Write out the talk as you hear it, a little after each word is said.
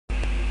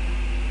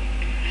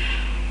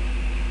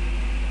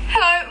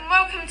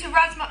to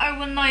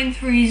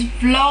Rasmet0193's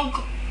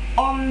vlog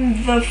on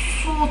the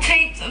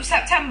 14th of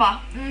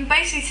September. And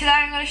basically today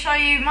I'm going to show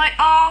you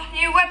our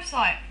new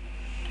website,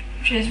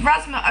 which is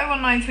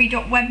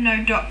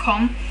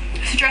rasmet0193.webnode.com.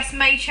 This address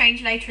may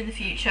change later in the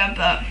future,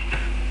 but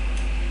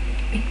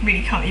we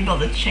really can't be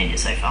bothered to change it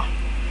so far.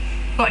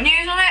 Got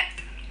news on it.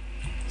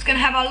 It's going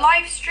to have our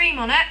live stream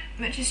on it,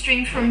 which is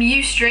streamed from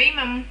Ustream,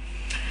 and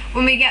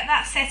when we get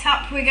that set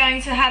up we're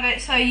going to have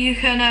it so you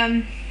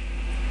can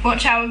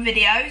watch our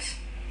videos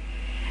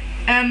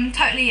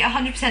totally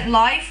 100%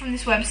 live from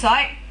this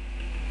website.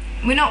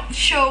 We're not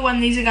sure when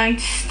these are going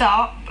to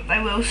start, but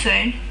they will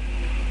soon.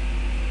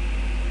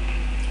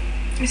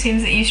 It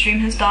seems that Ustream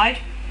has died.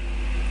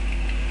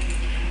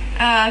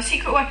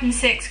 Secret Weapon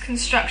 6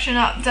 construction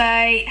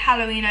update,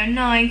 Halloween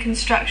 09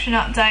 construction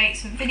update,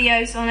 some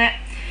videos on it.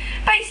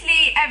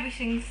 Basically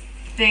everything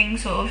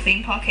sort of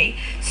theme parky.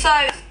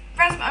 So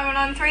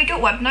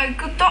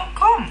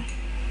rasmet0193.webnode.com.